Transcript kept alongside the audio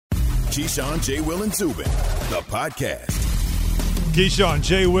Keyshawn, J. Will, and Zubin, the podcast. Keyshawn,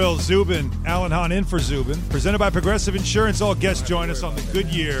 J. Will, Zubin, Alan Hahn in for Zubin. Presented by Progressive Insurance. All guests join us on the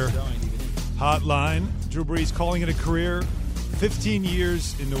Goodyear Hotline. Drew Brees calling it a career. 15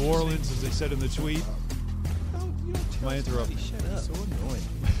 years in New Orleans, as they said in the tweet. Am I interrupting? Shut up. So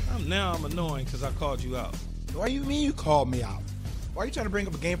annoying. I'm annoying because I called you out. Why do you mean you called me out? Why are you trying to bring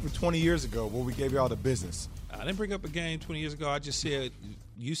up a game from 20 years ago where we gave you all the business? I didn't bring up a game 20 years ago. I just said,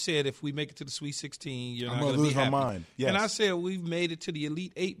 you said if we make it to the Sweet 16, you're I'm not going to lose be happy. my mind. Yes. And I said we've made it to the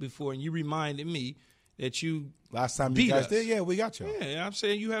Elite Eight before, and you reminded me that you Last time beat you guys us. did, yeah, we got you. Yeah, I'm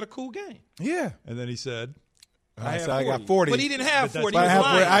saying you had a cool game. Yeah. And then he said, I said I got 40. But he didn't have 40. But He was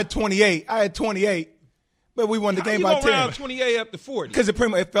lying. I had 28. But we won the game How by you go 10. round 28 up to 40? Because it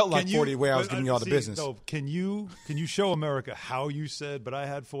felt like Can you- 40 where I was but, giving you all the see, business. No, can you show America how you said, but I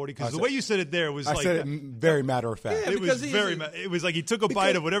had 40? Because the said- way you said it there was I like said it very matter of fact. Yeah, it was because very. It was like he took a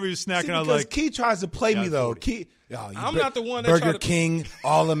bite of whatever he was snacking on. Because Like Key tries to play me, though. 40. Key, I'm not the one that Burger tried to- King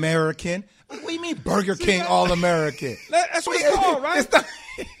All-American. What do you mean Burger King All-American? That's what it's called, right? It's not-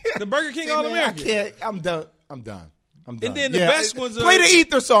 The Burger King See, man, All-American. I can't. I'm done. And then the best ones are- Play the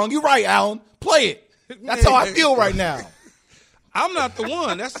Ether song. You're right, Alan. Play it. That's how I feel right now. I'm not the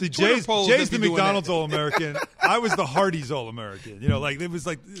one. That's the See, Twitter Jay's polls the that be doing McDonald's that. All-American. I was the Hardee's All-American. You know, like it was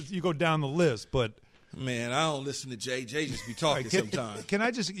like you go down the list. But Man, I don't listen to Jay. Jay just be talking sometimes. can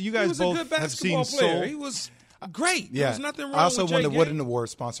I just? You He guys was a both good have seen basketball player. Soul. He was great. Yeah. There's nothing wrong I also with Jay won the Gay. Wooden Award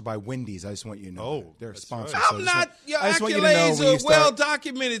sponsored by Wendy's. I just want you to know. Oh, they're a that's sponsor. right. So I'm I just not. want- Your I just want you to know accolades when you are start well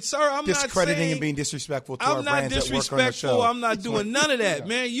documented, sir. I'm not discrediting saying, and being disrespectful to our I'm not brands that work on the disrespectful. show. I'm not doing none of that,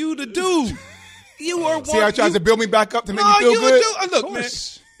 man. You the dude. You are one. See how he tries to build me back up to make no, me feel you good? a dude. Look, man.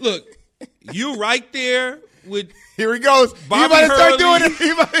 Look, you right there with. Here he goes. Bobby you about to start Hurley. doing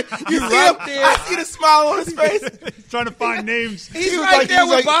it. You see right him? there. I see the smile on his face. Trying to find names. He's He was right like- there he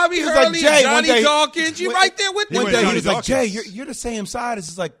was with like- Bobby he was like, Hurley, Jay, one Johnny day- Dawkins. You right there with them. One day he Johnny was like, Jay, Dawkins. you're the same size. This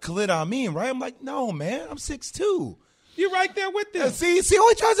is like Khalid Amin, right? I'm like, no, man. I'm 6'2". You're right there with them. See how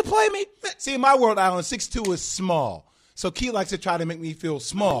he tries to play me? See, in my world, Alan, 6'2" is small. So Key likes to try to make me feel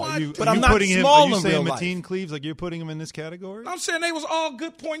small. But I'm not putting him, small are you in saying real life. Mateen Cleaves? Like you're putting him in this category? I'm saying they was all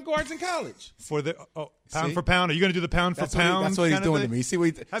good point guards in college. For the pound See? for pound. Are you going to do the pound for That's pound? what he's kinda doing thing? to me. See what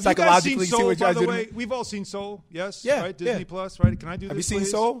he, Have you guys psychologically, seen see Soul, what he by tries the to do way? to me? We've all seen Soul, yes? Yeah, Right? Disney yeah. Plus, right? Can I do this, Have you seen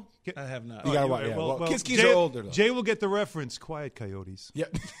please? Soul? I have not. You gotta you- watch. Yeah. Well, kids Jay, are older though. Jay will get the reference. Quiet Coyotes. Yeah.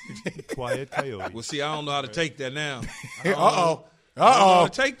 Quiet Coyotes. Well, see, I don't know how to take that now. Uh-oh. I don't know Uh-oh. how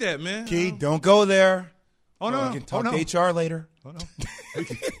to take that, man. Key, don't go there. Oh, no. We can talk oh, no. to HR later. Oh, no.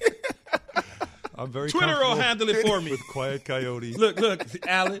 I'm very Twitter will comfortable handle it for me. with Quiet Coyotes. Look,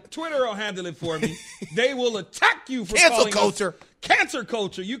 Alan. Twitter will handle it for me. They will attack you for Cancel calling culture. Us cancer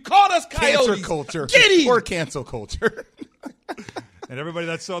culture. You called us coyotes. Cancer culture. Get him. Or cancel culture. And everybody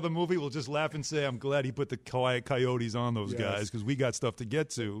that saw the movie will just laugh and say, I'm glad he put the Quiet Coyotes on those Yes. guys because we got stuff to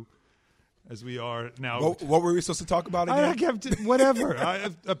get to as we are now. What were we supposed to talk about again? Whatever.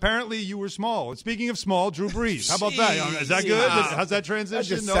 Apparently, you were small. Speaking of small, Drew Brees. How about that? Is that good? Jeez. How's that transition? That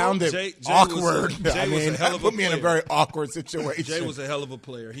just No? sounded Jay awkward. was a hell of a put me in a player. very awkward situation. Jay was a hell of a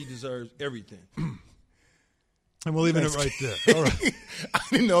player. He deserves everything. And we're leaving it right there. All right. I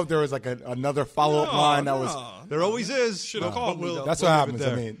didn't know if there was like another follow-up line that was. There always is. Should have called me, though. That's We'll what leave happens. it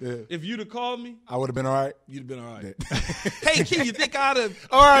I there. mean, If you'd have called me, I would have been all right. you'd have been all right. Hey, Key, you think I'd have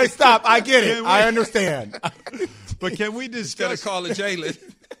All right, stop. I get it. Can we- I understand. But can we instead of discuss? calling Jalen?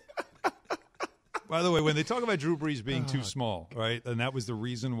 By the way, when they talk about Drew Brees being too small, right, and that was the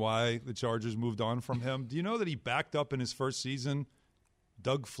reason why the Chargers moved on from him, do you know that he backed up in his first season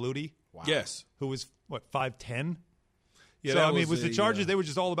Doug Flutie, Yes. who was, 5'10"? Yeah, So, that I mean, was the a, Chargers, they were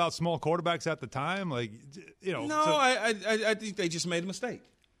just all about small quarterbacks at the time? Like, you know. No, so- I think they just made a mistake.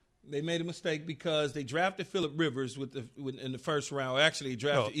 They made a mistake because they drafted Phillip Rivers in the first round. Actually, they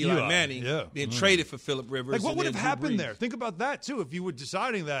drafted Eli Manning, being traded for Phillip Rivers. Like, what and would then have Drew happened Brees. there? Think about that, too. If you were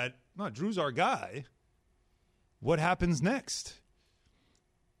deciding that, no, Drew's our guy, what happens next?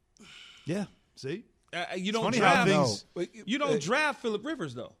 Yeah, see? You don't funny how draft. things- You don't draft Phillip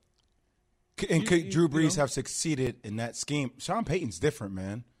Rivers though. And could Drew Brees know? have succeeded in that scheme? Sean Payton's different,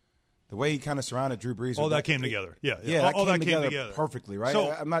 man. The way he kind of surrounded Drew Brees. All with that came together. Yeah, Yeah, all that that came together perfectly, right? So,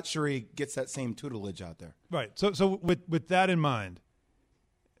 I'm not sure he gets that same tutelage out there. right. So with that in mind,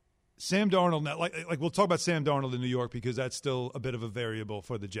 Sam Darnold, now, like we'll talk about Sam Darnold in New York because that's still a bit of a variable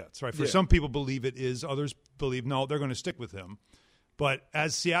for the Jets, right? For some people believe it is, others believe no, they're going to stick with him. But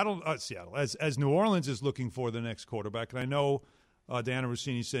as as New Orleans is looking for the next quarterback, and I know Diana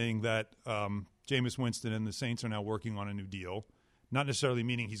Rossini saying that Jameis Winston and the Saints are now working on a new deal, not necessarily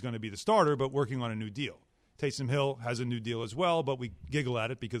meaning he's going to be the starter, but working on a new deal. Taysom Hill has a new deal as well, but we giggle at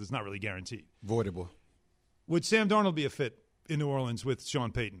it because it's not really guaranteed. Voidable. Would Sam Darnold be a fit in New Orleans with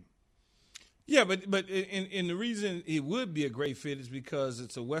Sean Payton? Yeah, but the reason it would be a great fit is because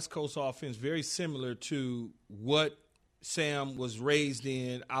it's a West Coast offense very similar to what Sam was raised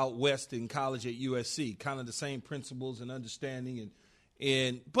in out west in college at USC, kind of the same principles and understanding.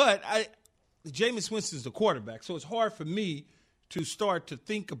 But Jameis Winston's the quarterback, so it's hard for me to start to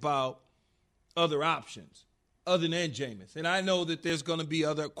think about other options other than Jameis. And I know that there's going to be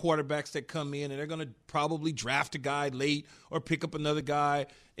other quarterbacks that come in, and they're going to probably draft a guy late or pick up another guy,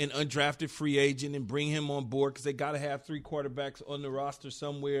 an undrafted free agent, and bring him on board because they got to have 3 quarterbacks on the roster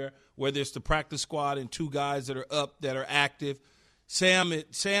somewhere, whether it's the practice squad and 2 guys that are up that are active. Sam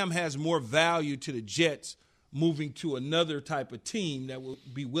has more value to the Jets moving to another type of team that will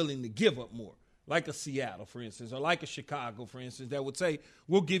be willing to give up more, like a Seattle, for instance, or like a Chicago, for instance, that would say,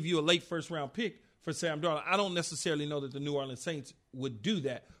 we'll give you a late first-round pick for Sam Darnold. I don't necessarily know that the New Orleans Saints would do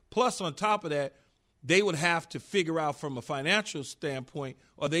that. Plus, on top of that, they would have to figure out from a financial standpoint,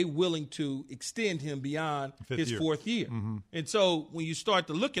 are they willing to extend him beyond his 4th year? Mm-hmm. And so when you start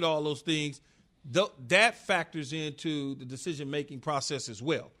to look at all those things, that factors into the decision-making process as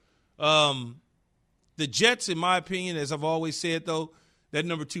well. The Jets, in my opinion, as I've always said, though, that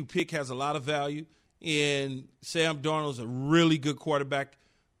number 2 pick has a lot of value, and Sam Darnold's a really good quarterback.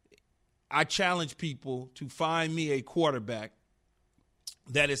 I challenge people to find me a quarterback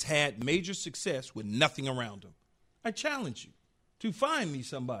that has had major success with nothing around him. I challenge you to find me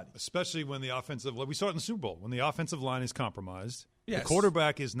somebody. Especially when the offensive line, we saw it in the Super Bowl, when the offensive line is compromised, yes. The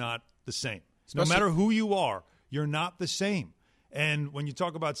quarterback is not the same. No matter who you are, you're not the same. And when you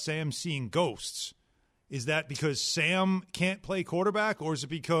talk about Sam seeing ghosts, is that because Sam can't play quarterback, or is it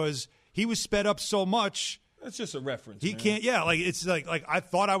because he was sped up so much? That's just a reference. He can't. Yeah, it's like I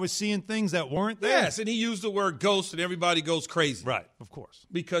thought I was seeing things that weren't there. Yes, and he used the word ghost, and everybody goes crazy. Right, of course,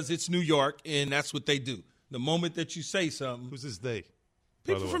 because it's New York, and that's what they do. The moment that you say something, who's this they?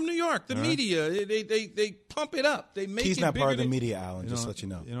 People from New York, the media, they pump it up. They make. He's not part of the media, Alan. Just to let you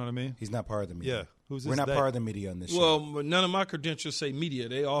know. You know what I mean? He's not part of the media. Yeah. Who's this? We're not they? part of the media on this show. Well, none of my credentials say media.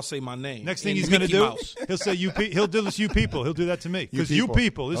 They all say my name. Next thing he's going to do, he'll say you. He'll do this. You people. He'll do that to me because you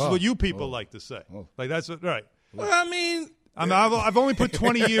people. This is what you people like to say. Like that's what, right. Well, I mean, I've only put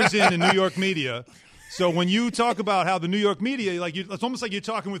 20 years in New York media, so when you talk about how the New York media, it's almost like you're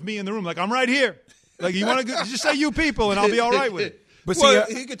talking with me in the room. Like I'm right here. Like you want to just say you people, and I'll be all right with it. But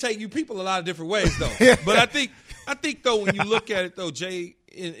he could take you people a lot of different ways, though. But I think though, when you look at it, though, Jay,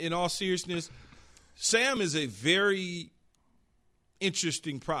 in all seriousness, Sam is a very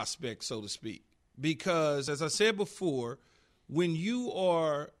interesting prospect, so to speak, because as I said before, when you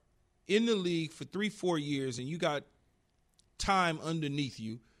are in the league for 3-4 years and you got time underneath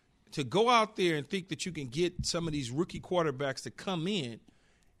you, to go out there and think that you can get some of these rookie quarterbacks to come in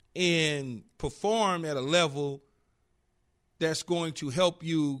and perform at a level that's going to help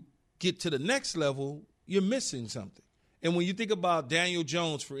you get to the next level, you're missing something. And when you think about Daniel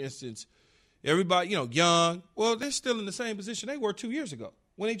Jones, for instance, everybody, young, well, they're still in the same position they were 2 years ago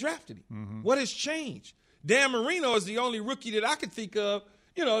when they drafted him. Mm-hmm. What has changed? Dan Marino is the only rookie that I could think of,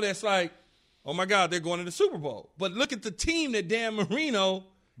 that's like, oh, my God, they're going to the Super Bowl. But look at the team that Dan Marino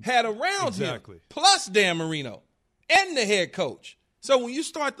had around him, plus Dan Marino and the head coach. So when you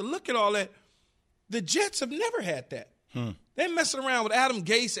start to look at all that, the Jets have never had that. They're messing around with Adam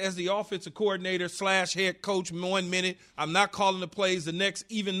Gase as the offensive coordinator / head coach 1 minute. I'm not calling the plays the next,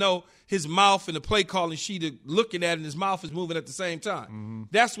 even though his mouth and the play calling sheet are looking at it and his mouth is moving at the same time. Mm-hmm.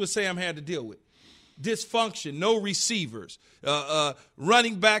 That's what Sam had to deal with. Dysfunction, no receivers,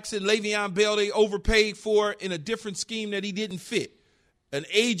 running backs and Le'Veon Bell they overpaid for in a different scheme that he didn't fit, an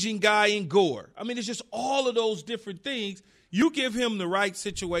aging guy in Gore. I mean, it's just all of those different things. You give him the right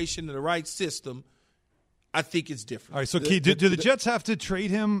situation and the right system, I think it's different. All right, so Key, do the Jets have to trade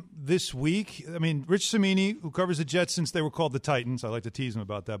him this week? I mean, Rich Cimini, who covers the Jets since they were called the Titans, I like to tease him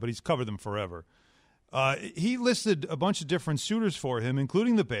about that, but he's covered them forever. He listed a bunch of different suitors for him,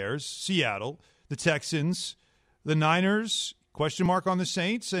 including the Bears, Seattle, the Texans, the Niners, question mark on the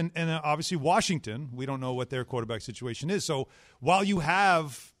Saints, and obviously Washington. We don't know what their quarterback situation is. So while you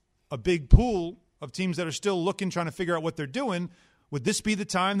have a big pool of teams that are still looking, trying to figure out what they're doing, would this be the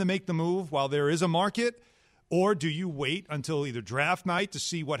time to make the move while there is a market? Or do you wait until either draft night to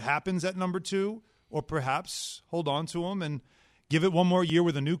see what happens at number 2, or perhaps hold on to him and give it one more year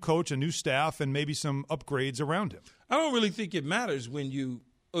with a new coach, a new staff, and maybe some upgrades around him? I don't really think it matters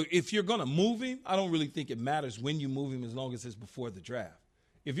if you're going to move him, I don't really think it matters when you move him as long as it's before the draft.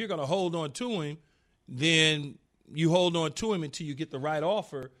 If you're going to hold on to him, then you hold on to him until you get the right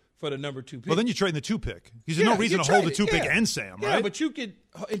offer for the number 2 pick. Well, then you're trading the 2 pick. Because there's no reason to hold the 2 pick and Sam, right? Yeah, but you could,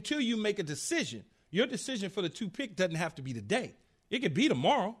 until you make a decision, your decision for the 2 pick doesn't have to be today. It could be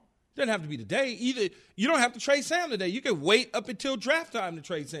tomorrow. It doesn't have to be today. Either you don't have to trade Sam today. You can wait up until draft time to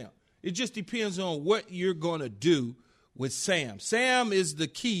trade Sam. It just depends on what you're going to do with Sam. Sam is the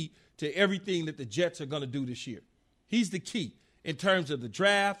key to everything that the Jets are going to do this year. He's the key in terms of the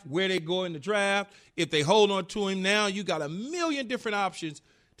draft, where they go in the draft. If they hold on to him now, you got a million different options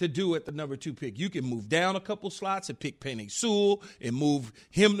to do at the number 2 pick. You can move down a couple slots and pick Penny Sewell and move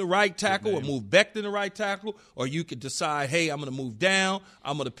him to right tackle or move Beck to the right tackle, or you could decide, hey, I'm going to move down.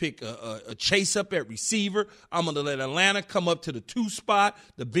 I'm going to pick a chase up at receiver. I'm going to let Atlanta come up to the 2 spot.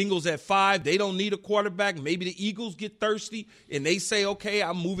 The Bengals at 5. They don't need a quarterback. Maybe the Eagles get thirsty and they say, okay,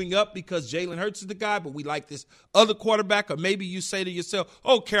 I'm moving up because Jalen Hurts is the guy, but we like this other quarterback. Or maybe you say to yourself,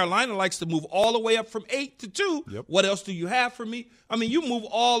 oh, Carolina likes to move all the way up from 8 to 2. Yep. What else do you have for me? I mean, you move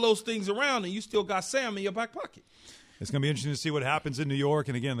all those things around and you still got Sam in your back pocket. It's going to be interesting to see what happens in New York.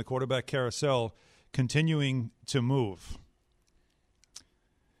 And, again, the quarterback carousel continuing to move.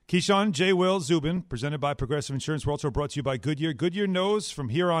 Keyshawn, Jay, Will, Zubin, presented by Progressive Insurance. We're also brought to you by Goodyear. Goodyear knows from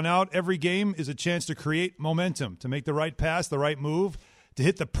here on out, every game is a chance to create momentum, to make the right pass, the right move, to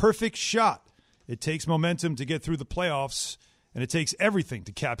hit the perfect shot. It takes momentum to get through the playoffs, and it takes everything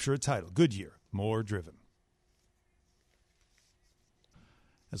to capture a title. Goodyear, more driven.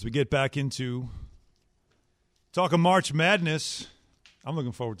 As we get back into talk of March Madness, I'm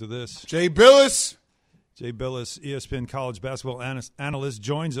looking forward to this. Jay Bilas. Jay Bilas, ESPN college basketball analyst,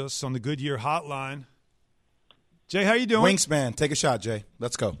 joins us on the Goodyear hotline. Jay, how you doing? Wingspan. Take a shot, Jay.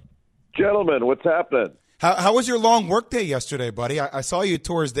 Let's go. Gentlemen, what's happening? How was your long workday yesterday, buddy? I saw you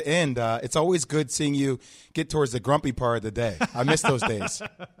towards the end. It's always good seeing you get towards the grumpy part of the day. I miss those days.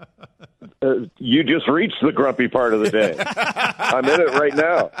 You just reached the grumpy part of the day. I'm in it right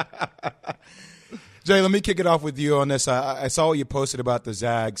now. Jay, let me kick it off with you on this. I saw what you posted about the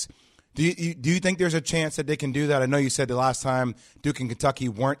Zags. Do you think there's a chance that they can do that? I know you said the last time Duke and Kentucky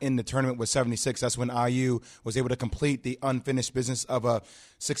weren't in the tournament with 76. That's when IU was able to complete the unfinished business of a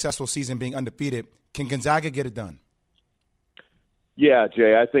successful season being undefeated. Can Gonzaga get it done? Yeah,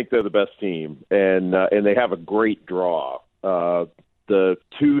 Jay, I think they're the best team, and they have a great draw. The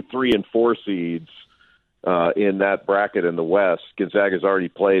 2, 3, and 4 seeds in that bracket in the West, Gonzaga's already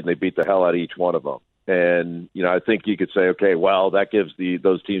played, and they beat the hell out of each one of them. And, I think you could say, okay, well, that gives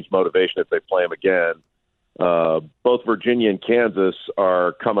those teams motivation if they play them again. Both Virginia and Kansas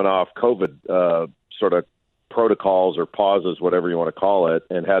are coming off COVID sort of protocols or pauses, whatever you want to call it,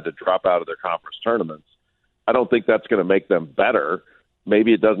 and had to drop out of their conference tournaments. I don't think that's going to make them better.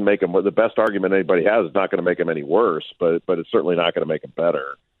 Maybe it doesn't make them – the best argument anybody has is not going to make them any worse, but it's certainly not going to make them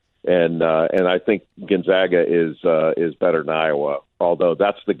better. And I think Gonzaga is better than Iowa, although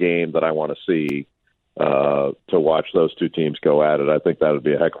that's the game that I want to see to watch those two teams go at it. I think that would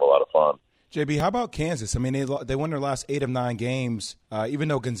be a heck of a lot of fun. JB, how about Kansas? I mean, they won their last 8 of 9 games. Even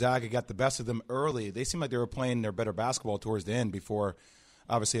though Gonzaga got the best of them early, they seemed like they were playing their better basketball towards the end before,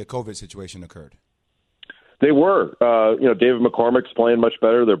 obviously, a COVID situation occurred. They were. David McCormick's playing much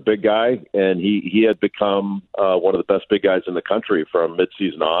better. They're a big guy, and he had become one of the best big guys in the country from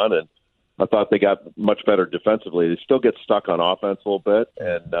midseason on, and I thought they got much better defensively. They still get stuck on offense a little bit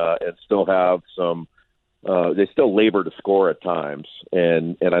and still have some they still labor to score at times,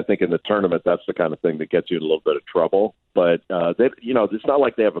 and I think in the tournament that's the kind of thing that gets you in a little bit of trouble. But it's not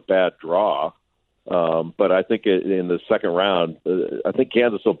like they have a bad draw. But I think in the second round, I think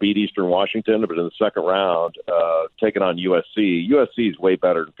Kansas will beat Eastern Washington. But in the second round, taking on USC is way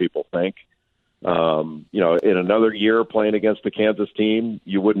better than people think. In another year playing against the Kansas team,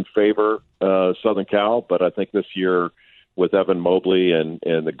 you wouldn't favor Southern Cal. But I think this year, with Evan Mobley and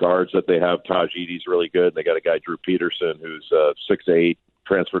the guards that they have, Taj Edey's really good. They got a guy, Drew Peterson, who's 6'8",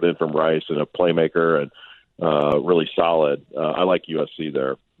 transferred in from Rice and a playmaker and really solid. I like USC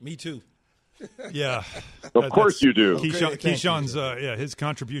there. Me too. Yeah. Of course you do. Keyshawn's his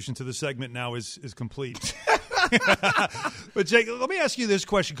contribution to the segment now is complete. But Jake, let me ask you this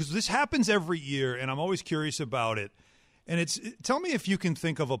question, because this happens every year, and I'm always curious about it. And tell me if you can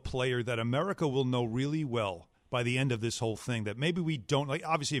think of a player that America will know really well by the end of this whole thing that maybe we don't like.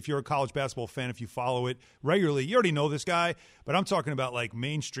 Obviously, if you're a college basketball fan, if you follow it regularly, you already know this guy. But I'm talking about like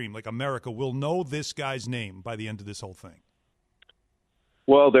mainstream, like America will know this guy's name by the end of this whole thing.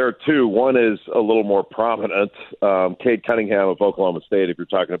 Well, there are two. One is a little more prominent. Cade Cunningham of Oklahoma State, if you're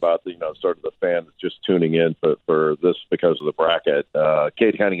talking about sort of the fan that's just tuning in for this because of the bracket.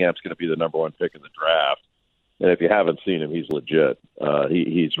 Cade Cunningham's going to be the number 1 pick in the draft. And if you haven't seen him, he's legit.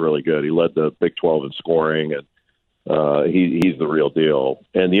 He's really good. He led the Big 12 in scoring, and He's the real deal.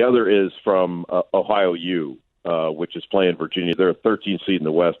 And the other is from Ohio U, which is playing Virginia. They're a 13th seed in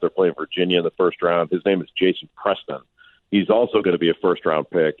the West. They're playing Virginia in the first round. His name is Jason Preston. He's also going to be a first-round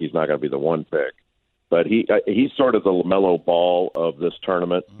pick. He's not going to be the one pick. But he's sort of the LaMelo Ball of this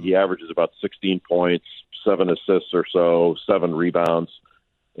tournament. He averages about 16 points, 7 assists or so, 7 rebounds.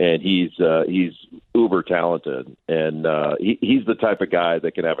 And he's uber talented. And he's the type of guy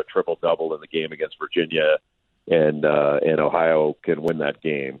that can have a triple-double in the game against Virginia, and Ohio can win that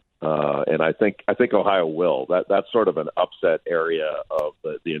game. And I think Ohio will. That's sort of an upset area of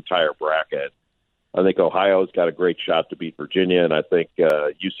the entire bracket. I think Ohio's got a great shot to beat Virginia, and I think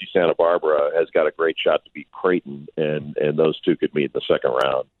UC Santa Barbara has got a great shot to beat Creighton, and those two could meet in the second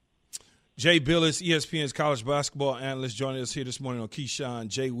round. Jay Bilas, ESPN's college basketball analyst, joining us here this morning on Keyshawn,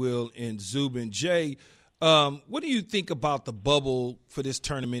 Jay, Will, and Zubin. Jay, what do you think about the bubble for this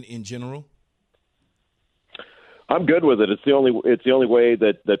tournament in general? I'm good with it. It's the only way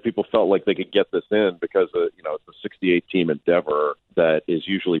that people felt like they could get this in, because it's a 68 team endeavor that is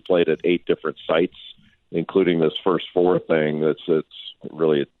usually played at 8 different sites, including this first 4 thing. It's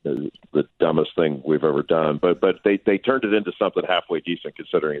really the dumbest thing we've ever done. But they turned it into something halfway decent,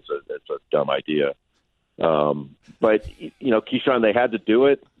 considering it's a dumb idea. But Keyshawn, they had to do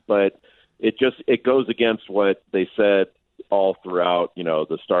it, but it goes against what they said all throughout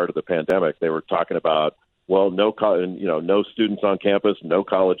the start of the pandemic. They were talking about, well, no students on campus, no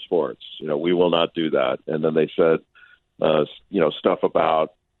college sports. We will not do that. And then they said, stuff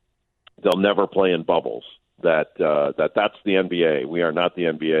about they'll never play in bubbles. That's the NBA. We are not the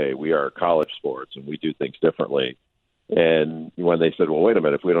NBA. We are college sports, and we do things differently. And when they said, well, wait a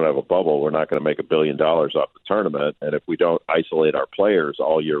minute, if we don't have a bubble, we're not going to make $1 billion off the tournament. And if we don't isolate our players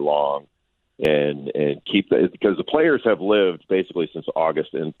all year long and keep because the players have lived basically since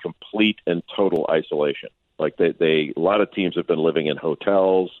August in complete and total isolation. Like a lot of teams have been living in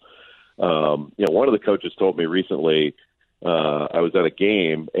hotels. One of the coaches told me recently, I was at a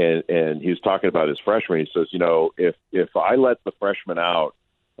game and he was talking about his freshmen. He says, if I let the freshmen out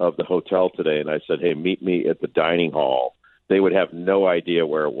of the hotel today and I said, hey, meet me at the dining hall, they would have no idea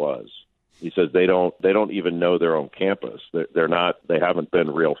where it was. He says they don't even know their own campus. They haven't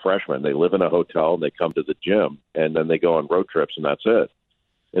been real freshmen. They live in a hotel and they come to the gym and then they go on road trips and that's it.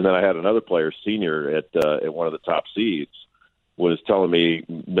 And then I had another player, senior at one of the top seeds, was telling me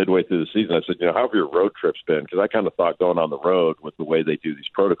midway through the season, I said, how have your road trips been? Because I kind of thought going on the road with the way they do these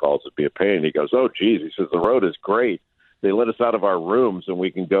protocols would be a pain. And he goes, oh, geez. He says, the road is great. They let us out of our rooms and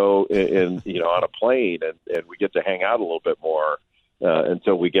we can go in on a plane and we get to hang out a little bit more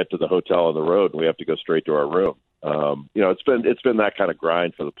until we get to the hotel on the road and we have to go straight to our room. It's been that kind of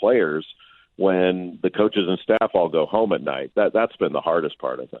grind for the players when the coaches and staff all go home at night. That's been the hardest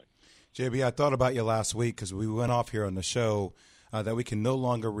part, I think. JB, I thought about you last week because we went off here on the show that we can no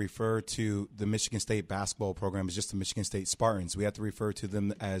longer refer to the Michigan State basketball program as just the Michigan State Spartans. We have to refer to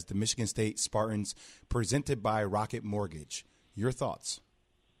them as the Michigan State Spartans presented by Rocket Mortgage. Your thoughts?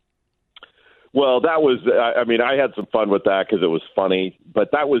 Well, I had some fun with that because it was funny,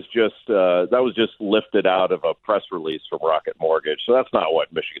 but that was just lifted out of a press release from Rocket Mortgage. So that's not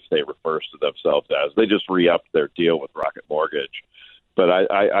what Michigan State refers to themselves as. They just re-upped their deal with Rocket Mortgage. But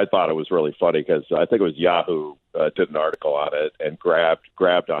I thought it was really funny because I think it was Yahoo did an article on it and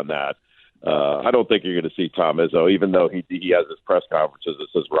grabbed on that. I don't think you're going to see Tom Izzo, even though he has his press conferences. It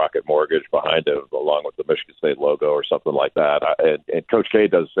says Rocket Mortgage behind him, along with the Michigan State logo or something like that. And Coach K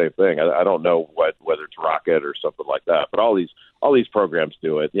does the same thing. I don't know whether it's Rocket or something like that, but all these programs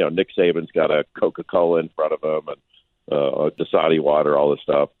do it. Nick Saban's got a Coca-Cola in front of him and Dasani water, all this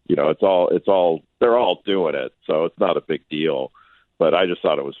stuff. They're all doing it, so it's not a big deal. But I just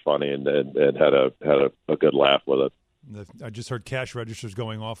thought it was funny and had a good laugh with it. I just heard cash registers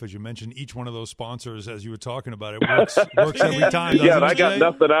going off as you mentioned each one of those sponsors as you were talking about it. Works every time. Yeah, and I got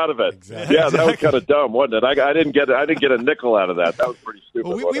nothing out of it. Exactly. Yeah, that was kind of dumb, wasn't it? I didn't get a nickel out of that. That was pretty stupid.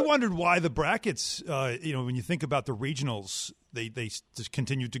 Well, we wondered why the brackets. When you think about the regionals, they just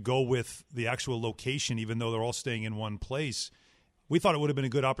continued to go with the actual location, even though they're all staying in one place. We thought it would have been a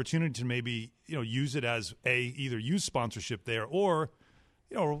good opportunity to maybe use it as either use sponsorship there or.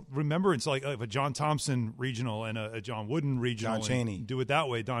 Remember, it's like a John Thompson regional and a John Wooden regional. Don Chaney. Do it that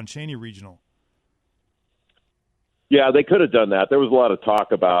way, Don Chaney regional. Yeah, they could have done that. There was a lot of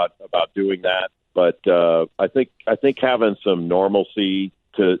talk about doing that, but I think having some normalcy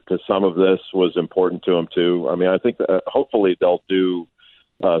to some of this was important to them too. I mean, I think that hopefully they'll do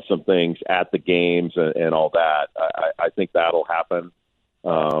some things at the games and all that. I think that'll happen.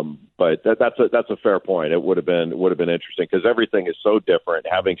 But that's a fair point. It would have been interesting because everything is so different.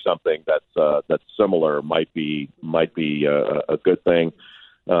 Having something that's similar might be a good thing.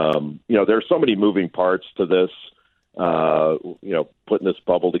 There's so many moving parts to this. Putting this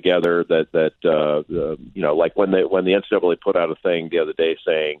bubble together that like when the NCAA put out a thing the other day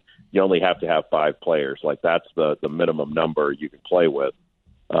saying you only have to have 5 players, like that's the minimum number you can play with.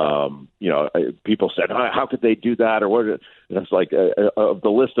 People said, how could they do that? Or what? And it's like of the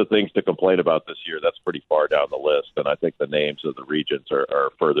list of things to complain about this year, that's pretty far down the list. And I think the names of the regions are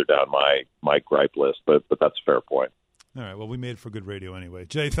further down my gripe list, but that's a fair point. All right. Well, we made it for good radio anyway.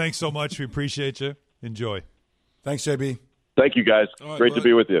 Jay, thanks so much. We appreciate you. Enjoy. Thanks, JB. Thank you, guys. Right, Great to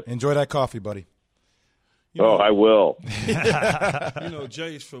be with you. Enjoy that coffee, buddy. I will.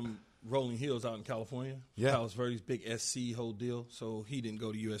 Jay's from Rolling Hills out in California. Yeah. Palos Verdes, big SC whole deal. So he didn't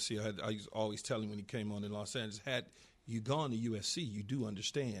go to USC. I used to always tell him when he came on in Los Angeles, had you gone to USC, you do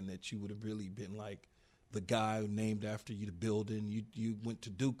understand that you would have really been like the guy who named after you, the building. You went to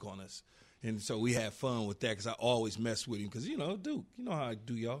Duke on us. And so we had fun with that because I always mess with him because, Duke. You know how I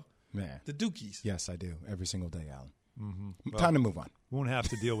do, y'all. Man. The Dukies. Yes, I do. Every single day, Alan. Mm-hmm. Time to move on. Won't have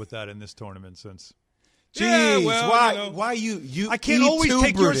to deal with that in this tournament since. Jeez, well, why you? I can't always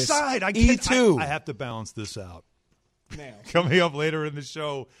take your side. I can't. E2. I have to balance this out. Now, Coming up later in the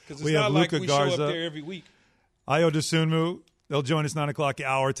show, because we it's have not like Luka we Garza. show up there every week. Ayo Dosunmu. They'll join us 9 o'clock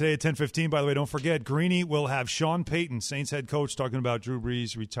hour today at 10:15. By the way, don't forget, Greeny will have Sean Payton, Saints head coach, talking about Drew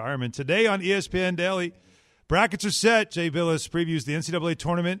Brees' retirement today on ESPN Daily. Brackets are set. Jay Bilas previews the NCAA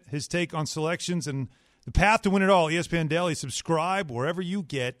tournament, his take on selections, and the path to win it all. ESPN Daily. Subscribe wherever you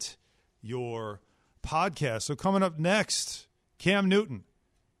get your podcast. So coming up next, Cam Newton,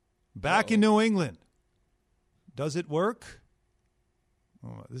 back in New England. Does it work?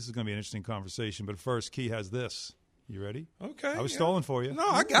 Oh, this is going to be an interesting conversation, but first, Key has this. You ready? Okay. I was stalling for you. No,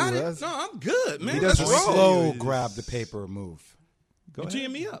 I got it. No, I'm good, man. He does a Let's roll. slow grab the paper move. Go You ahead.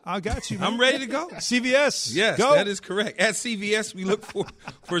 teeing me up. I got you, man. I'm ready to go. CVS. Yes, go. that is correct. At CVS, we look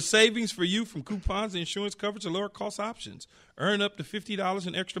for savings for you from coupons, insurance coverage, and lower cost options. Earn up to $50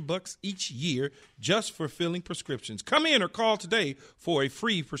 in extra bucks each year just for filling prescriptions. Come in or call today for a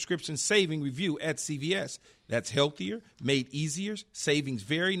free prescription saving review at CVS. That's healthier, made easier. Savings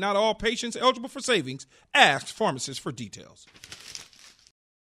vary. Not all patients eligible for savings. Ask pharmacists for details.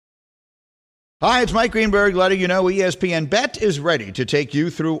 Hi, it's Mike Greenberg letting you know ESPN Bet is ready to take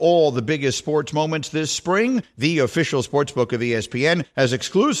you through all the biggest sports moments this spring. The official sportsbook of ESPN has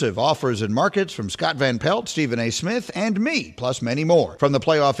exclusive offers and markets from Scott Van Pelt, Stephen A. Smith, and me, plus many more. From the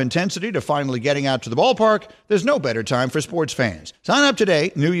playoff intensity to finally getting out to the ballpark, there's no better time for sports fans. Sign up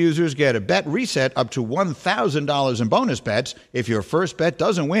today. New users get a bet reset up to $1,000 in bonus bets if your first bet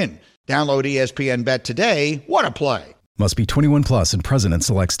doesn't win. Download ESPN Bet today. What a play. Must be 21 plus and present in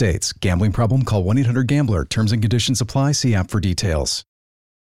select states. Gambling problem? Call 1-800-GAMBLER. Terms and conditions apply. See app for details.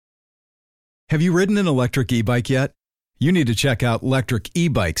 Have you ridden an electric e-bike yet? You need to check out Electric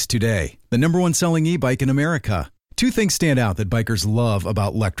E-Bikes today, the #1 selling e-bike in America. Two things stand out that bikers love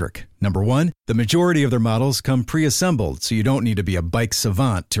about Electric. Number one, the majority of their models come pre-assembled, so you don't need to be a bike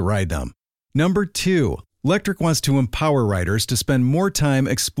savant to ride them. Number two, Electric wants to empower riders to spend more time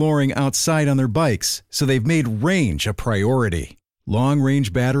exploring outside on their bikes, so they've made range a priority.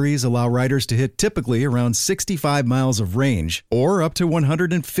 Long-range batteries allow riders to hit typically around 65 miles of range, or up to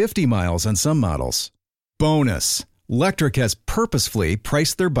 150 miles on some models. Bonus, Electric has purposefully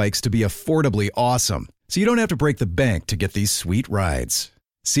priced their bikes to be affordably awesome, so you don't have to break the bank to get these sweet rides.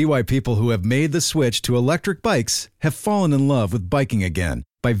 See why people who have made the switch to electric bikes have fallen in love with biking again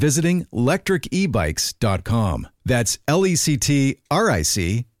by visiting electricebikes.com. That's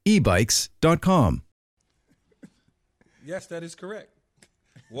LECTRIC ebikes.com. Yes, that is correct.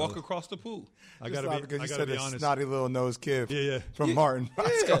 Walk across the pool. I got to because you be said a honest. snotty little nose kid Yeah. from Martin.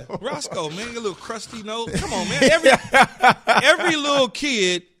 Yeah, Roscoe, man, your little crusty nose. Come on, man. Every little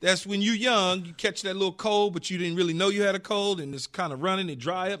kid, that's when you're young, you catch that little cold, but you didn't really know you had a cold, and it's kind of running and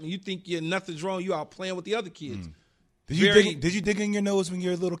dry up, and you think nothing's wrong. You out playing with the other kids. Did you dig in your nose when you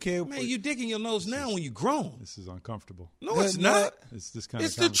were a little kid? Man, you digging your nose now when you're grown. This is uncomfortable. No, it's not. It's this kind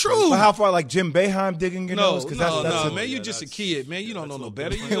It's of the truth. Well, how far, like Jim Boeheim digging your nose? No, man, you're just a kid, man. You don't know no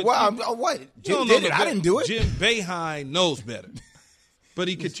better. Wow, what? Jim did it. I didn't do it. Jim Boeheim knows better. But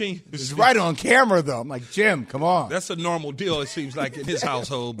he continues. It's right on camera, though. I'm like, Jim, come on. That's a normal deal, it seems like, in his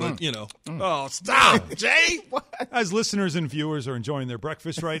household. But, Oh, stop, Jay. As listeners and viewers are enjoying their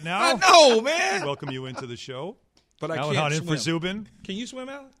breakfast right now, I know, man. welcome you into the show. But I Alan can't Hahn in swim. for Zubin. Can you swim,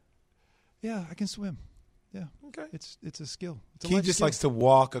 Alan? Yeah, I can swim. Yeah. Okay. It's a skill. It's a He life just skill. likes to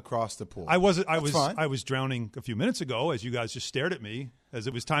walk across the pool. I was fine. drowning a few minutes ago as you guys just stared at me as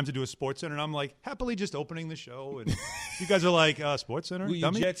it was time to do a Sports Center, and I'm like happily just opening the show, and you guys are like Sports Center. Will you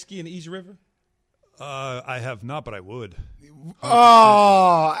dummy? jet ski in the East River? I have not, but I would.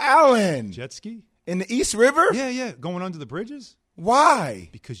 Oh, Alan. Jet ski? In the East River? Yeah, going under the bridges Why?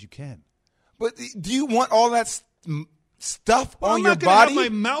 because you can. But do you want all that stuff Well, on I'm your not gonna body?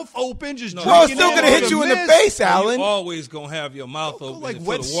 have my mouth open, just Bro, drinking it's still all going to hit the you in the mist. face, Alan. You always going to have your mouth Go open like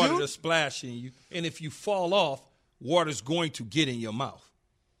for the water wetsuit? to splash in you. And if you fall off, water's going to get in your mouth.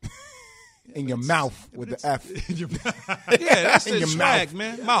 In your mouth with the F. Yeah, that's In the your swag, mouth.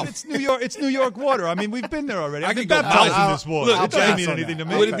 man. Mouth. It's New York. It's New York water. I mean, we've been there already. I've been could go baptized mouth. in this water. Look, It doesn't Jack, mean anything to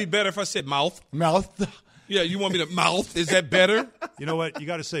me. Would it be better if I said mouth? Mouth. Yeah, you want me to mouth? Is that better? You know what? You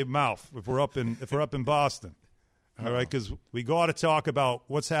got to say mouth if we're up in Boston. All right, because we got to talk about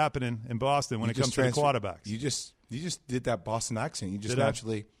what's happening in Boston when it comes to the quarterbacks. You just did that Boston accent. You just Did I?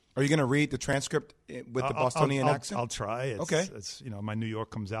 naturally. Are you going to read the transcript with the Bostonian accent? I'll try. Okay. It's my New York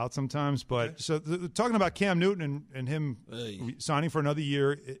comes out sometimes, but so talking about Cam Newton and him signing for another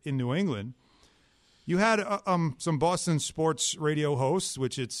year in New England. You had some Boston sports radio hosts,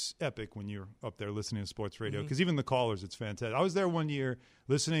 which it's epic when you're up there listening to sports radio because even the callers, it's fantastic. I was there one year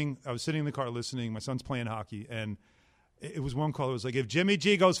listening. I was sitting in the car listening. My son's playing hockey, and it was one caller. It was like, if Jimmy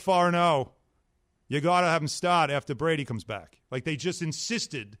G goes 4-0, you got to have him start after Brady comes back. Like they just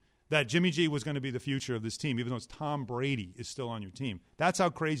insisted that Jimmy G was going to be the future of this team, even though it's Tom Brady is still on your team. That's how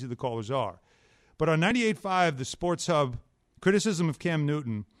crazy the callers are. But on 98.5, the Sports Hub, criticism of Cam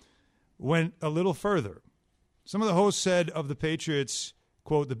Newton went a little further. Some of the hosts said of the Patriots,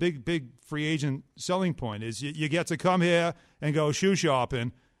 quote, the big free agent selling point is you get to come here and go shoe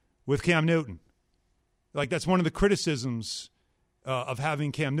shopping with Cam Newton. Like that's one of the criticisms of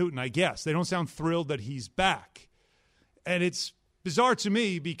having Cam Newton, I guess. They don't sound thrilled that he's back. And it's bizarre to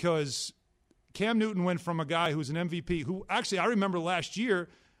me because Cam Newton went from a guy who's an MVP who actually I remember last year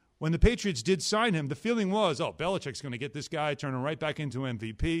when the Patriots did sign him, the feeling was, Belichick's going to get this guy, turn him right back into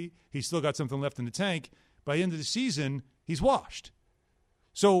MVP. He's still got something left in the tank. By the end of the season, he's washed.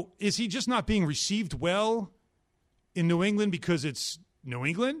 So is he just not being received well in New England because it's New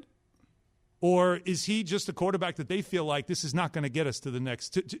England? Or is he just a quarterback that they feel like this is not going to get us to the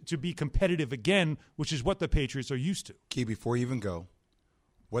next, to be competitive again, which is what the Patriots are used to? Key, before you even go,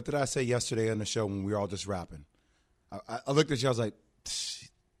 what did I say yesterday on the show when we were all just rapping? I looked at you, I was like,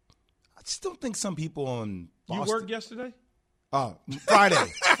 I just don't think some people on Boston. You worked yesterday?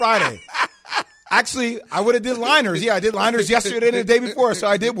 Friday. Actually, I would have did liners. Yeah, I did liners yesterday and the day before, so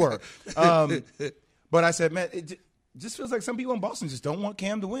I did work. But I said, man, it just feels like some people in Boston just don't want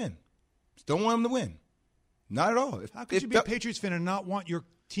Cam to win. Just don't want him to win. Not at all. How could you be a Patriots fan and not want your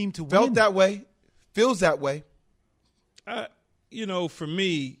team to win? Felt that way. Feels that way. For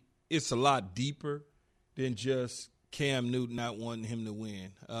me, it's a lot deeper than just Cam Newton not wanting him to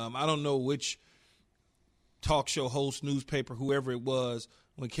win. I don't know which talk show host, newspaper, whoever it was,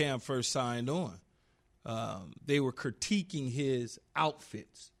 when Cam first signed on. They were critiquing his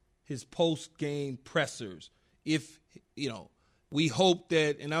outfits, his post-game pressers. We hope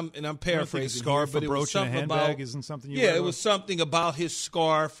that, and I'm paraphrasing, scarf, but a it brooch, was something and a handbag about, isn't something. It was something about his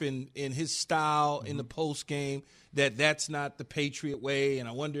scarf and his style in the post game that's not the Patriot way. And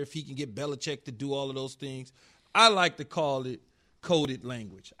I wonder if he can get Belichick to do all of those things. I like to call it coded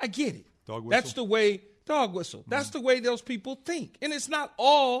language. I get it. Dog whistle. That's the way dog whistle. That's the way those people think, and it's not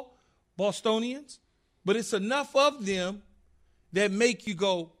all Bostonians, but it's enough of them that make you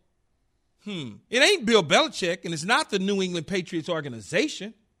go, It ain't Bill Belichick, and it's not the New England Patriots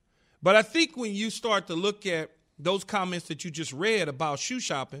organization. But I think when you start to look at those comments that you just read about shoe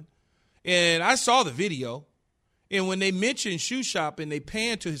shopping, and I saw the video, and when they mentioned shoe shopping, they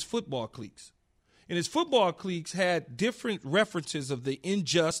panned to his football cleats. And his football cleats had different references of the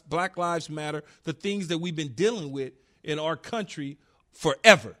unjust, Black Lives Matter, the things that we've been dealing with in our country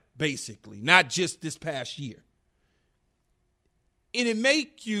forever, basically, not just this past year. And it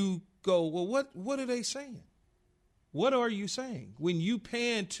make you go, well, what are they saying? What are you saying? When you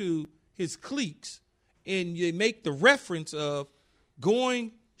pan to his cleats and you make the reference of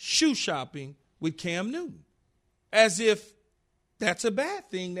going shoe shopping with Cam Newton, as if that's a bad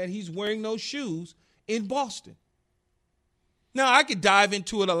thing that he's wearing those shoes in Boston. Now, I could dive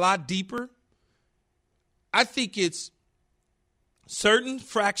into it a lot deeper. I think it's certain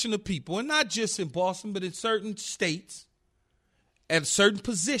fraction of people, and not just in Boston, but in certain states, at certain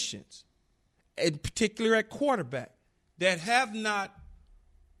positions, in particular at quarterback, that have not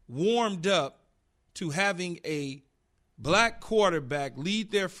warmed up to having a black quarterback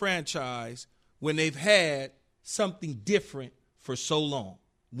lead their franchise when they've had something different for so long,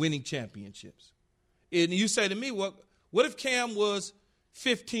 winning championships. And you say to me, what if Cam was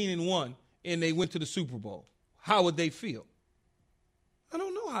 15-1 and they went to the Super Bowl? How would they feel? I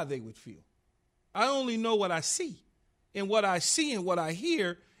don't know how they would feel. I only know what I see. And what I see and what I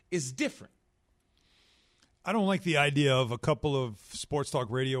hear is different. I don't like the idea of a couple of sports talk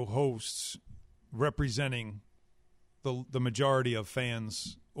radio hosts representing the majority of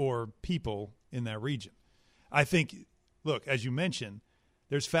fans or people in that region. I think, look, as you mentioned,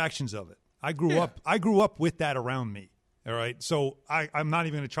 there's factions of it. I grew up with that around me. All right, so I'm not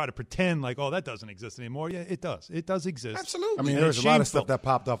even going to try to pretend like, that doesn't exist anymore. Yeah, it does. It does exist. Absolutely. I mean, there's a lot of stuff that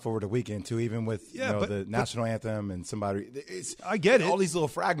popped up over the weekend too, even with the national anthem and somebody. I get it. All these little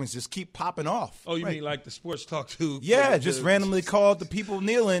fragments just keep popping off. Oh, you mean like the sports talk too? Yeah, just randomly called the people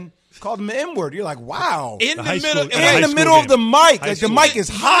kneeling, called them the N-word. You're like, wow. In the middle of the mic, like the mic is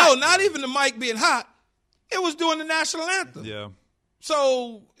hot. No, not even the mic being hot. It was during the national anthem. Yeah.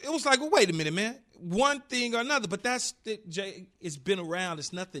 So it was like, well, wait a minute, man. One thing or another, but Jay, it's been around.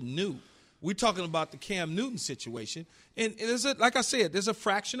 It's nothing new. We're talking about the Cam Newton situation, and like I said, there's a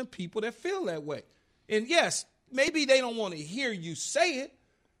fraction of people that feel that way. And yes, maybe they don't want to hear you say it,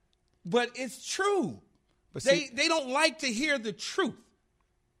 but it's true. But they don't like to hear the truth.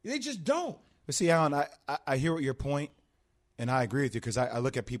 They just don't. But see, Alan, I hear what your point, and I agree with you because I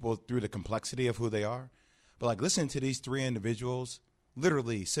look at people through the complexity of who they are. But like, listen to these three individuals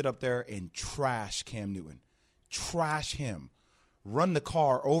literally sit up there and trash Cam Newton, trash him, run the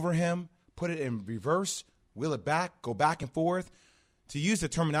car over him, put it in reverse, wheel it back, go back and forth. To use the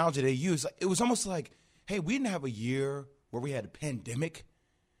terminology they use, it was almost like, hey, we didn't have a year where we had a pandemic.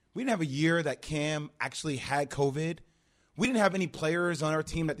 We didn't have a year that Cam actually had COVID. We didn't have any players on our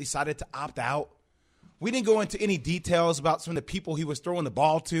team that decided to opt out. We didn't go into any details about some of the people he was throwing the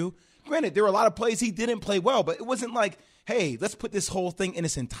ball to. Granted, there were a lot of plays he didn't play well, but it wasn't like, hey, let's put this whole thing in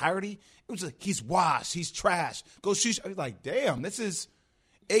its entirety. It was like, he's washed, he's trash. Go shoot. I was like, damn, this is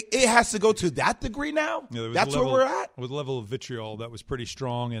 – it has to go to that degree now? Yeah, that's where we're at? With a level of vitriol that was pretty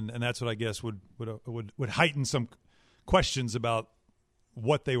strong, and that's what I guess would heighten some questions about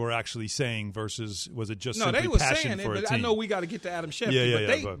what they were actually saying versus was it just simply passion for a team. I know we got to get to Adam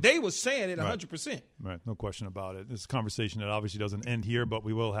Schefter, but they were saying it 100%. Right, no question about it. It's a conversation that obviously doesn't end here, but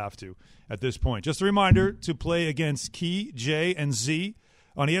we will have to at this point. Just a reminder to play against Key, J, and Z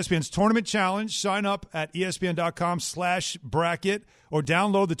on ESPN's Tournament Challenge. Sign up at ESPN.com/bracket or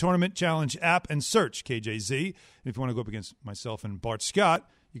download the Tournament Challenge app and search KJZ. And if you want to go up against myself and Bart Scott,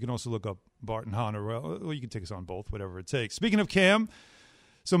 you can also look up Bart and Hahn, or you can take us on both, whatever it takes. Speaking of Cam,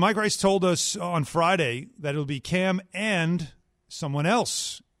 so Mike Rice told us on Friday that it'll be Cam and someone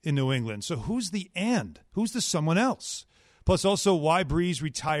else in New England. So who's the and? Who's the someone else? Plus also why Breeze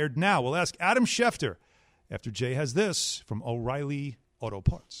retired now. We'll ask Adam Schefter after Jay has this from O'Reilly Auto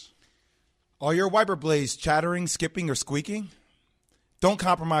Parts. Are your wiper blades chattering, skipping, or squeaking? Don't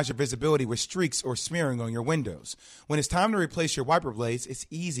compromise your visibility with streaks or smearing on your windows. When it's time to replace your wiper blades, it's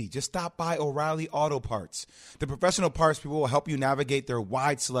easy. Just stop by O'Reilly Auto Parts. The professional parts people will help you navigate their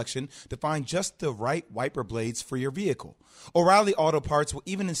wide selection to find just the right wiper blades for your vehicle. O'Reilly Auto Parts will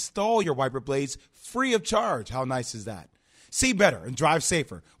even install your wiper blades free of charge. How nice is that? See better and drive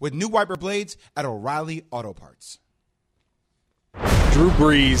safer with new wiper blades at O'Reilly Auto Parts. Drew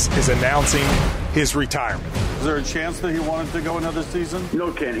Brees is announcing his retirement. Is there a chance that he wanted to go another season?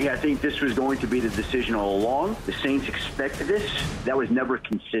 No, Kenny. I think this was going to be the decision all along. The Saints expected this. That was never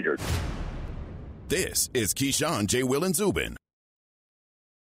considered. This is Keyshawn, J. Will, and Zubin.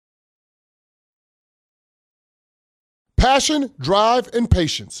 Passion, drive, and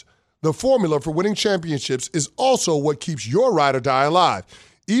patience. The formula for winning championships is also what keeps your ride or die alive.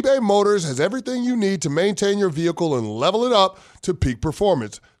 eBay Motors has everything you need to maintain your vehicle and level it up to peak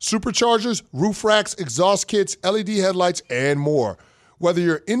performance. Superchargers, roof racks, exhaust kits, LED headlights, and more. Whether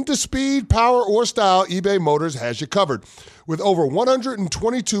you're into speed, power, or style, eBay Motors has you covered. With over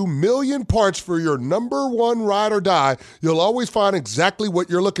 122 million parts for your number one ride or die, you'll always find exactly what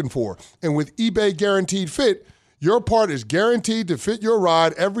you're looking for. And with eBay Guaranteed Fit, your part is guaranteed to fit your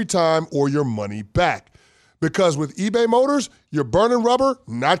ride every time or your money back. Because with eBay Motors, you're burning rubber,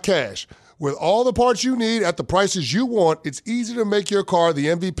 not cash. With all the parts you need at the prices you want, it's easy to make your car the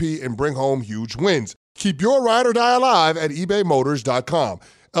MVP and bring home huge wins. Keep your ride or die alive at ebaymotors.com.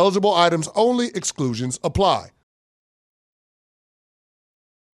 Eligible items only. Exclusions apply.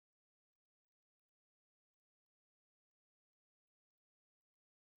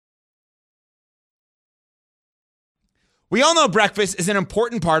 We all know breakfast is an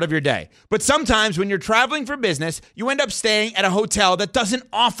important part of your day, but sometimes when you're traveling for business, you end up staying at a hotel that doesn't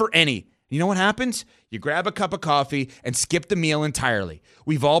offer any. You know what happens? You grab a cup of coffee and skip the meal entirely.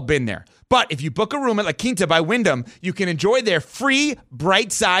 We've all been there. But if you book a room at La Quinta by Wyndham, you can enjoy their free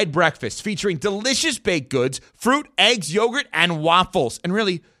Bright Side breakfast featuring delicious baked goods, fruit, eggs, yogurt, and waffles. And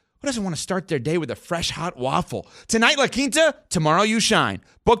really, who doesn't want to start their day with a fresh, hot waffle? Tonight, La Quinta, tomorrow you shine.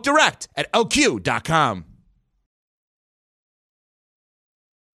 Book direct at lq.com.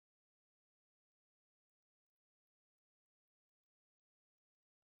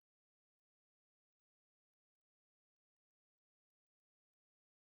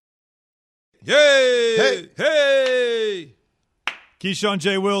 Yay! Hey! Keyshawn,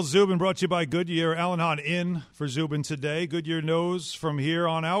 J. Will, Zubin brought to you by Goodyear. Alan Hahn in for Zubin today. Goodyear knows from here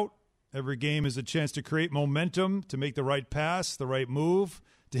on out, every game is a chance to create momentum, to make the right pass, the right move,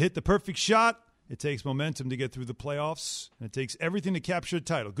 to hit the perfect shot. It takes momentum to get through the playoffs, and it takes everything to capture a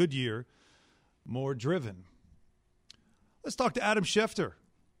title. Goodyear, more driven. Let's talk to Adam Schefter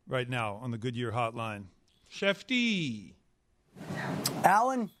right now on the Goodyear hotline. Schefty.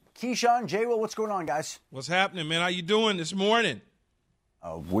 Alan, Keyshawn, J. Will, what's going on, guys? What's happening, man? How you doing this morning?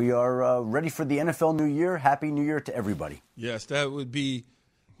 We are ready for the NFL New Year. Happy New Year to everybody. Yes, that would be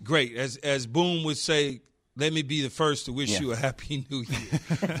great. As Boom would say, let me be the first to wish you a Happy New Year.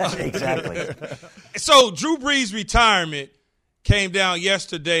 Exactly. So Drew Brees' retirement came down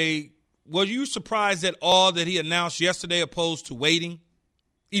yesterday. Were you surprised at all that he announced yesterday opposed to waiting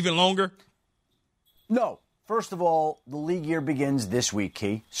even longer? No. First of all, the league year begins this week,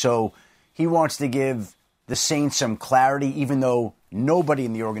 Key. So he wants to give the Saints some clarity, even though nobody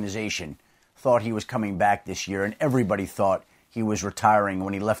in the organization thought he was coming back this year, and everybody thought he was retiring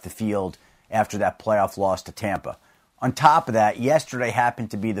when he left the field after that playoff loss to Tampa. On top of that, yesterday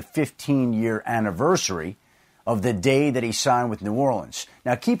happened to be the 15-year anniversary of the day that he signed with New Orleans.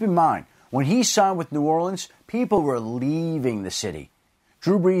 Now, keep in mind, when he signed with New Orleans, people were leaving the city.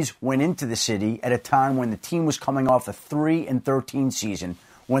 Drew Brees went into the city at a time when the team was coming off a 3-13 season,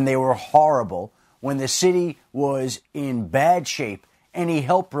 when they were horrible, when the city was in bad shape, and he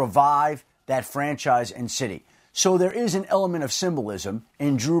helped revive that franchise and city. So there is an element of symbolism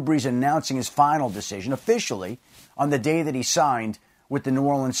in Drew Brees announcing his final decision officially on the day that he signed with the New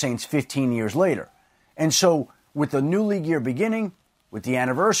Orleans Saints 15 years later. And so with the new league year beginning, with the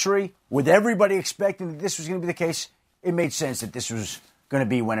anniversary, with everybody expecting that this was going to be the case, it made sense that this was going to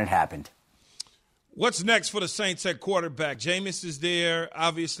be when it happened. What's next for the Saints at quarterback? Jameis is there.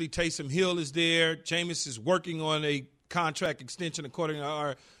 Obviously, Taysom Hill is there. Jameis is working on a contract extension, according to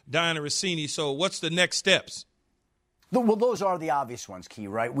our Diana Rossini. So what's the next steps? Well, those are the obvious ones, Key,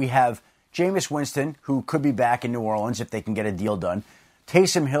 right? We have Jameis Winston, who could be back in New Orleans if they can get a deal done.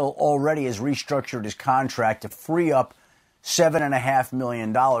 Taysom Hill already has restructured his contract to free up $7.5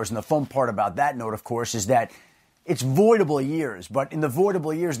 million. And the fun part about that note, of course, is that it's voidable years. But in the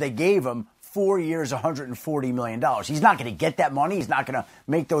voidable years, they gave him 4 years, $140 million. He's not going to get that money. He's not going to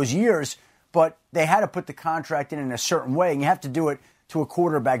make those years. But they had to put the contract in a certain way, and you have to do it to a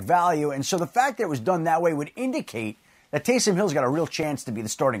quarterback value. And so the fact that it was done that way would indicate that Taysom Hill's got a real chance to be the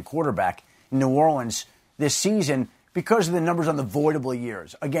starting quarterback in New Orleans this season because of the numbers on the voidable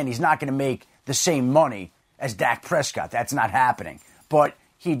years. Again, he's not going to make the same money as Dak Prescott. That's not happening. But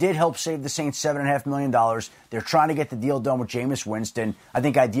he did help save the Saints $7.5 million. They're trying to get the deal done with Jameis Winston. I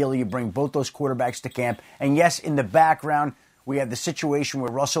think ideally you bring both those quarterbacks to camp. And yes, in the background, we have the situation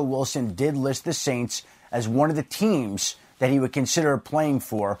where Russell Wilson did list the Saints as one of the teams that he would consider playing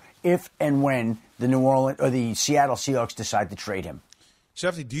for if and when the New Orleans or the Seattle Seahawks decide to trade him.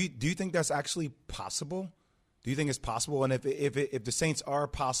 Schefter, do you think that's actually possible? Do you think it's possible? And if the Saints are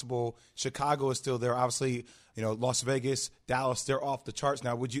possible, Chicago is still there. Obviously, you know, Las Vegas, Dallas, they're off the charts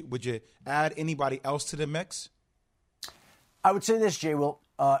now. Would you add anybody else to the mix? I would say this, Jay Will.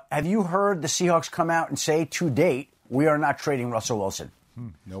 Have you heard the Seahawks come out and say to date, we are not trading Russell Wilson?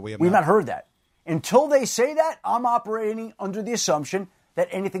 No, we have We've not heard that. Until they say that, I'm operating under the assumption that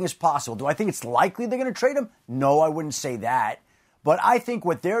anything is possible. Do I think it's likely they're going to trade him? No, I wouldn't say that. But I think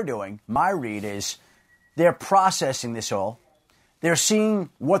what they're doing, my read is they're processing this all. They're seeing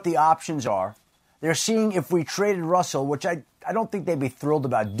what the options are. They're seeing if we traded Russell, which I don't think they'd be thrilled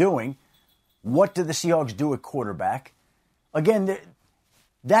about doing, what do the Seahawks do at quarterback? Again,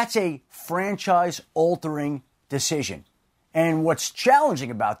 that's a franchise-altering decision. And what's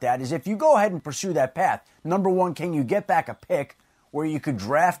challenging about that is if you go ahead and pursue that path, number one, can you get back a pick where you could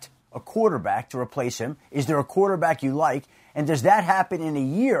draft a quarterback to replace him? Is there a quarterback you like? And does that happen in a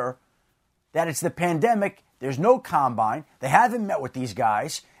year that it's the pandemic, there's no combine, they haven't met with these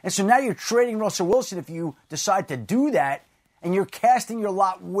guys, and so now you're trading Russell Wilson if you decide to do that, and you're casting your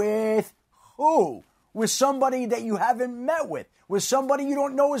lot with who? with somebody that you haven't met with somebody you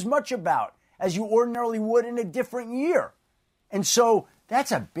don't know as much about as you ordinarily would in a different year. And so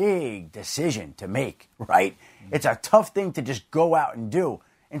that's a big decision to make, right? It's a tough thing to just go out and do.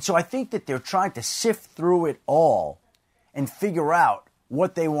 And so I think that they're trying to sift through it all and figure out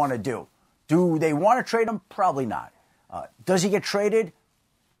what they want to do. Do they want to trade him? Probably not. Does he get traded?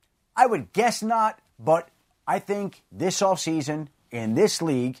 I would guess not, but I think this offseason in this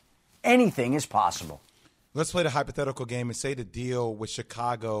league, anything is possible. Let's play the hypothetical game and say the deal with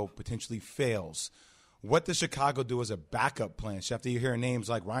Chicago potentially fails. What does Chicago do as a backup plan? Schefter, you hear names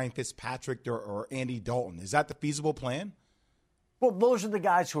like Ryan Fitzpatrick or Andy Dalton. Is that the feasible plan? Well, those are the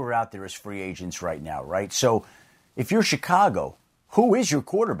guys who are out there as free agents right now, right? So if you're Chicago, who is your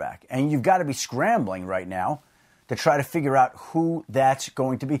quarterback? And you've got to be scrambling right now to try to figure out who that's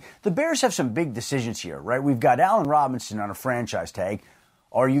going to be. The Bears have some big decisions here, right? We've got Allen Robinson on a franchise tag.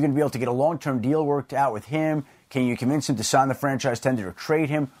 Are you going to be able to get a long-term deal worked out with him? Can you convince him to sign the franchise tender or trade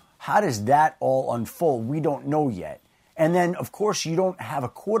him? How does that all unfold? We don't know yet. And then, of course, you don't have a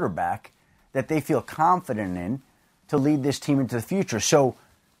quarterback that they feel confident in to lead this team into the future. So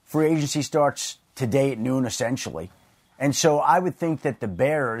free agency starts today at noon, essentially. And so I would think that the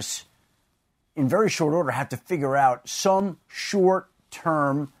Bears, in very short order, have to figure out some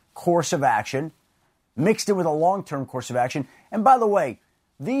short-term course of action, mixed in with a long-term course of action. And by the way,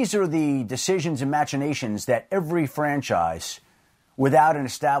 these are the decisions and machinations that every franchise without an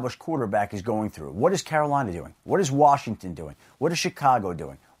established quarterback is going through. What is Carolina doing? What is Washington doing? What is Chicago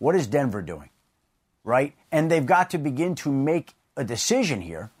doing? What is Denver doing? Right? And they've got to begin to make a decision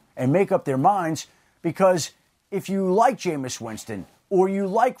here and make up their minds, because if you like Jameis Winston, or you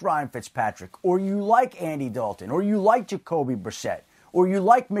like Ryan Fitzpatrick, or you like Andy Dalton, or you like Jacoby Brissett, or you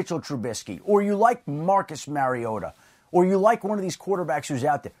like Mitchell Trubisky, or you like Marcus Mariota, or you like one of these quarterbacks who's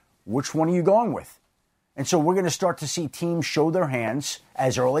out there, which one are you going with? And so we're going to start to see teams show their hands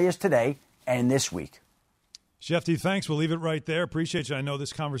as early as today and this week. Schefter, thanks. We'll leave it right there. Appreciate you. I know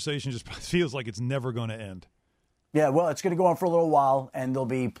this conversation just feels like it's never going to end. Yeah, well, it's going to go on for a little while, and there'll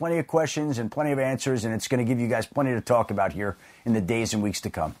be plenty of questions and plenty of answers, and it's going to give you guys plenty to talk about here in the days and weeks to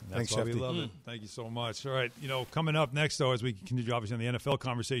come. That's why we love it. Thank you so much. All right, coming up next, though, as we continue, obviously, on the NFL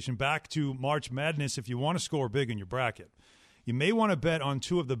conversation, back to March Madness. If you want to score big in your bracket, you may want to bet on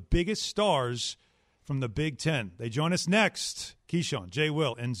two of the biggest stars from the Big Ten. They join us next. Keyshawn, Jay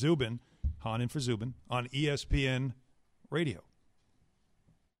Will, and Zubin, Hahn in for Zubin, on ESPN Radio.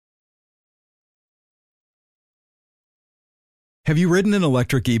 Have you ridden an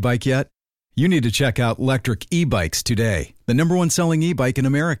electric e-bike yet? You need to check out Electric E-Bikes today, the #1 selling e-bike in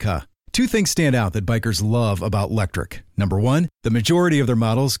America. Two things stand out that bikers love about Electric. Number one, the majority of their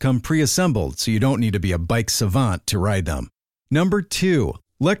models come pre-assembled, so you don't need to be a bike savant to ride them. Number two,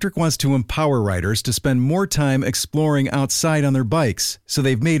 Electric wants to empower riders to spend more time exploring outside on their bikes, so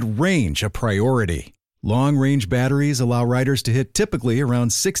they've made range a priority. Long-range batteries allow riders to hit typically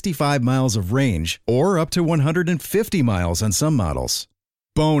around 65 miles of range, or up to 150 miles on some models.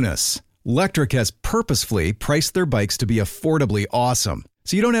 Bonus, Electric has purposefully priced their bikes to be affordably awesome,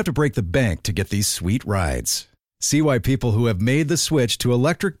 so you don't have to break the bank to get these sweet rides. See why people who have made the switch to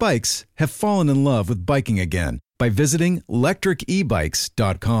electric bikes have fallen in love with biking again by visiting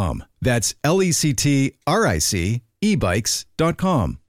lectricebikes.com. That's LECTRIC ebikes.com.